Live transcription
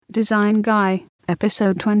Design Guy,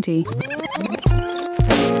 Episode 20.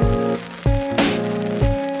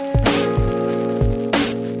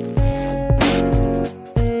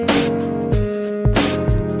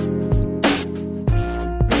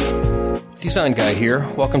 Design Guy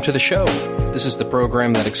here. Welcome to the show. This is the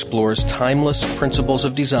program that explores timeless principles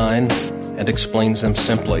of design and explains them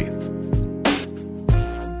simply.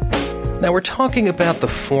 Now we're talking about the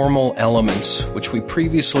formal elements, which we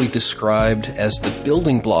previously described as the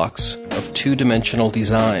building blocks of two-dimensional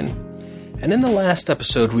design. And in the last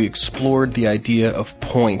episode, we explored the idea of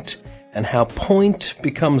point and how point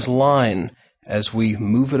becomes line as we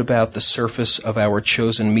move it about the surface of our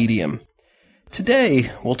chosen medium.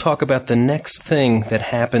 Today, we'll talk about the next thing that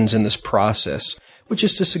happens in this process, which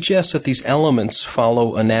is to suggest that these elements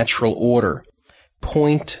follow a natural order.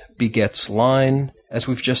 Point begets line, as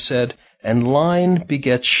we've just said, and line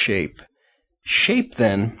begets shape. Shape,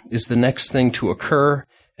 then, is the next thing to occur,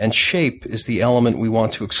 and shape is the element we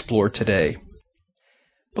want to explore today.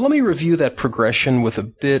 But let me review that progression with a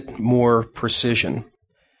bit more precision.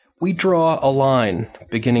 We draw a line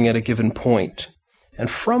beginning at a given point. And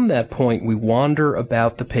from that point, we wander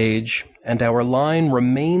about the page, and our line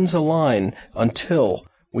remains a line until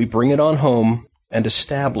we bring it on home and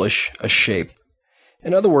establish a shape.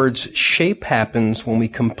 In other words, shape happens when we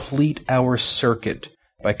complete our circuit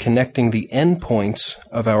by connecting the endpoints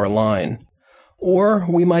of our line. Or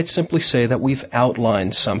we might simply say that we've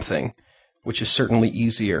outlined something, which is certainly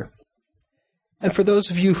easier. And for those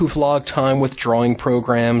of you who've logged time with drawing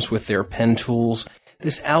programs with their pen tools,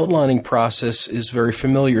 this outlining process is very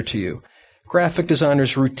familiar to you. Graphic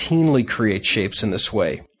designers routinely create shapes in this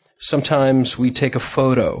way. Sometimes we take a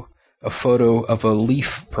photo of a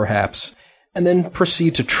leaf perhaps, and then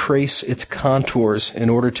proceed to trace its contours in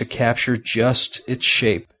order to capture just its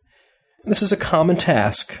shape. And this is a common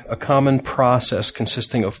task, a common process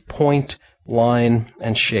consisting of point, line,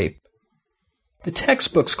 and shape. The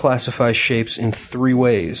textbooks classify shapes in three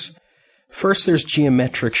ways. First, there's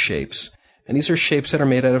geometric shapes. And these are shapes that are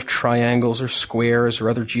made out of triangles or squares or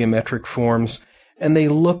other geometric forms, and they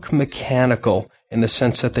look mechanical in the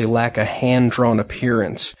sense that they lack a hand-drawn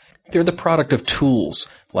appearance. They're the product of tools,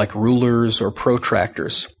 like rulers or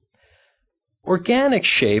protractors. Organic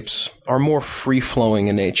shapes are more free-flowing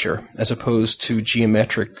in nature, as opposed to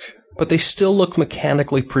geometric, but they still look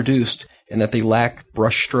mechanically produced in that they lack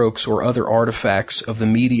brushstrokes or other artifacts of the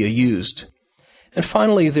media used. And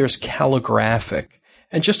finally, there's calligraphic.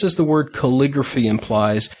 And just as the word calligraphy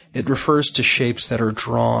implies, it refers to shapes that are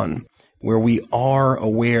drawn, where we are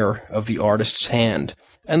aware of the artist's hand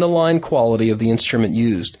and the line quality of the instrument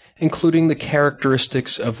used, including the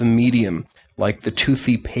characteristics of the medium, like the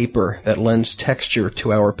toothy paper that lends texture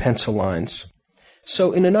to our pencil lines.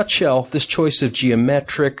 So in a nutshell, this choice of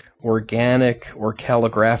geometric, organic, or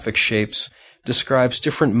calligraphic shapes describes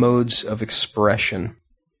different modes of expression.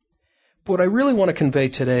 What I really want to convey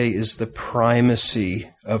today is the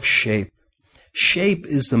primacy of shape. Shape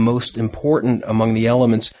is the most important among the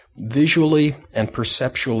elements visually and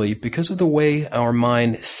perceptually because of the way our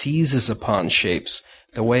mind seizes upon shapes,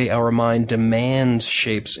 the way our mind demands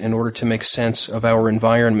shapes in order to make sense of our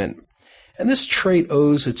environment. And this trait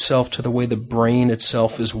owes itself to the way the brain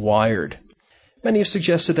itself is wired. Many have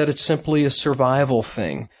suggested that it's simply a survival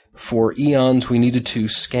thing. For eons, we needed to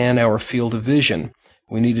scan our field of vision.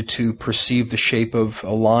 We needed to perceive the shape of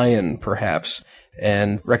a lion, perhaps,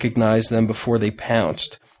 and recognize them before they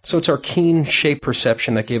pounced. So it's our keen shape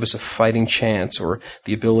perception that gave us a fighting chance or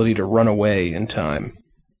the ability to run away in time.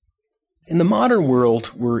 In the modern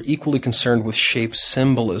world, we're equally concerned with shape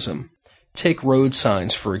symbolism. Take road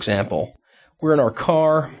signs, for example. We're in our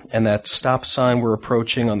car, and that stop sign we're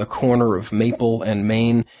approaching on the corner of Maple and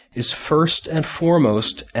Main is first and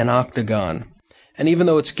foremost an octagon. And even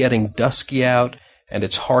though it's getting dusky out, and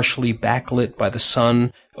it's harshly backlit by the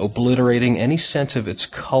sun, obliterating any sense of its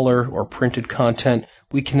color or printed content,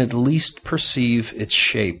 we can at least perceive its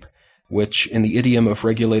shape, which, in the idiom of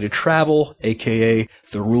regulated travel, aka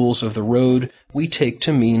the rules of the road, we take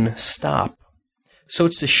to mean stop. So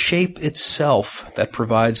it's the shape itself that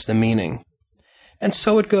provides the meaning. And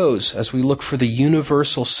so it goes as we look for the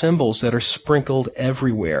universal symbols that are sprinkled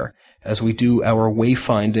everywhere as we do our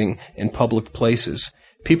wayfinding in public places.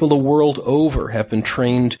 People the world over have been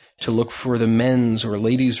trained to look for the men's or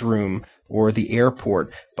ladies' room or the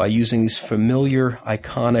airport by using these familiar,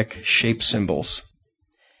 iconic shape symbols.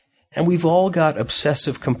 And we've all got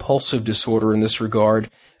obsessive-compulsive disorder in this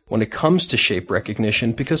regard when it comes to shape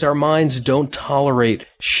recognition because our minds don't tolerate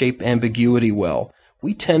shape ambiguity well.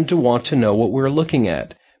 We tend to want to know what we're looking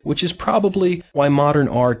at, which is probably why modern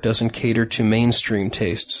art doesn't cater to mainstream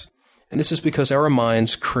tastes. And this is because our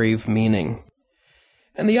minds crave meaning.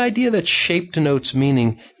 And the idea that shape denotes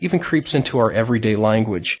meaning even creeps into our everyday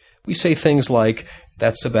language. We say things like,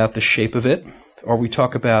 that's about the shape of it, or we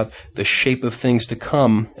talk about the shape of things to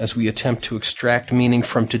come as we attempt to extract meaning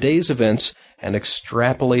from today's events and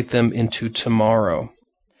extrapolate them into tomorrow.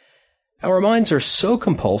 Our minds are so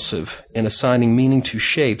compulsive in assigning meaning to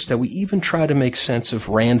shapes that we even try to make sense of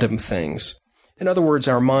random things. In other words,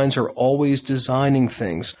 our minds are always designing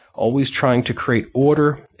things, always trying to create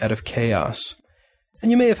order out of chaos. And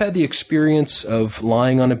you may have had the experience of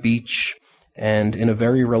lying on a beach and in a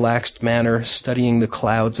very relaxed manner studying the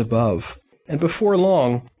clouds above. And before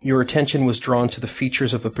long, your attention was drawn to the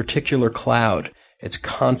features of a particular cloud, its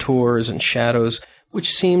contours and shadows,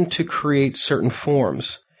 which seemed to create certain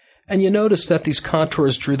forms. And you noticed that these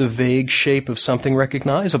contours drew the vague shape of something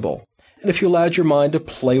recognizable. And if you allowed your mind to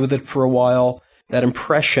play with it for a while, that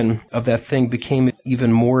impression of that thing became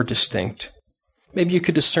even more distinct. Maybe you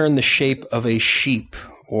could discern the shape of a sheep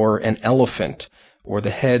or an elephant or the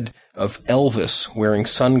head of Elvis wearing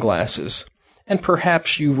sunglasses. And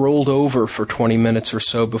perhaps you rolled over for 20 minutes or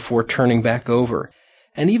so before turning back over.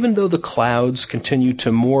 And even though the clouds continued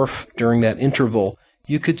to morph during that interval,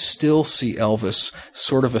 you could still see Elvis,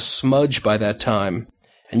 sort of a smudge by that time.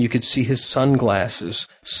 And you could see his sunglasses,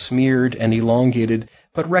 smeared and elongated,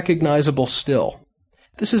 but recognizable still.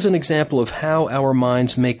 This is an example of how our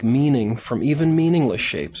minds make meaning from even meaningless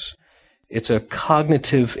shapes. It's a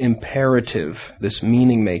cognitive imperative, this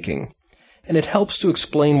meaning-making. And it helps to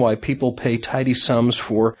explain why people pay tidy sums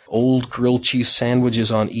for old grilled cheese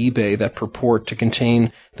sandwiches on eBay that purport to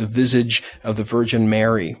contain the visage of the Virgin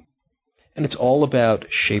Mary. And it's all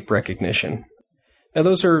about shape recognition. Now,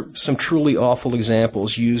 those are some truly awful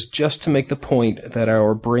examples used just to make the point that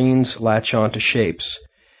our brains latch on to shapes.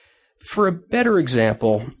 For a better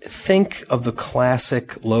example, think of the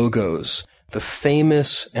classic logos, the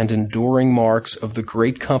famous and enduring marks of the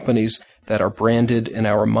great companies that are branded in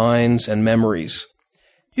our minds and memories.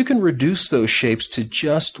 You can reduce those shapes to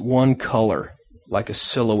just one color, like a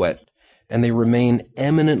silhouette, and they remain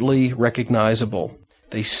eminently recognizable.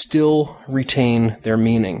 They still retain their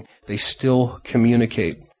meaning. They still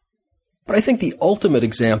communicate. But I think the ultimate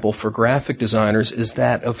example for graphic designers is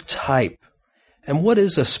that of type. And what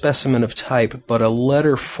is a specimen of type but a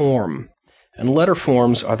letter form? And letter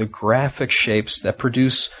forms are the graphic shapes that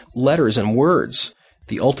produce letters and words,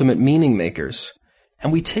 the ultimate meaning makers.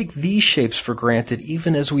 And we take these shapes for granted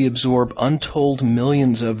even as we absorb untold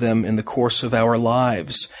millions of them in the course of our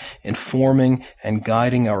lives, informing and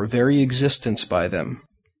guiding our very existence by them.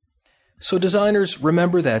 So designers,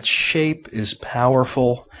 remember that shape is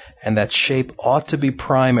powerful and that shape ought to be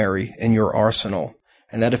primary in your arsenal.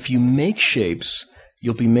 And that if you make shapes,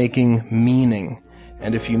 you'll be making meaning.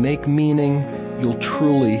 And if you make meaning, you'll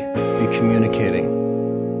truly be communicating.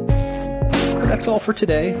 And that's all for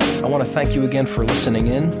today. I want to thank you again for listening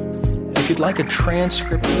in. And if you'd like a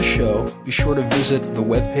transcript of the show, be sure to visit the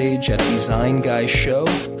webpage at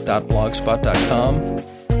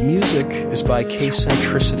designguysshow.blogspot.com. Music is by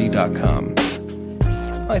kcentricity.com.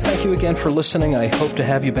 I thank you again for listening. I hope to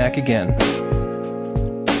have you back again.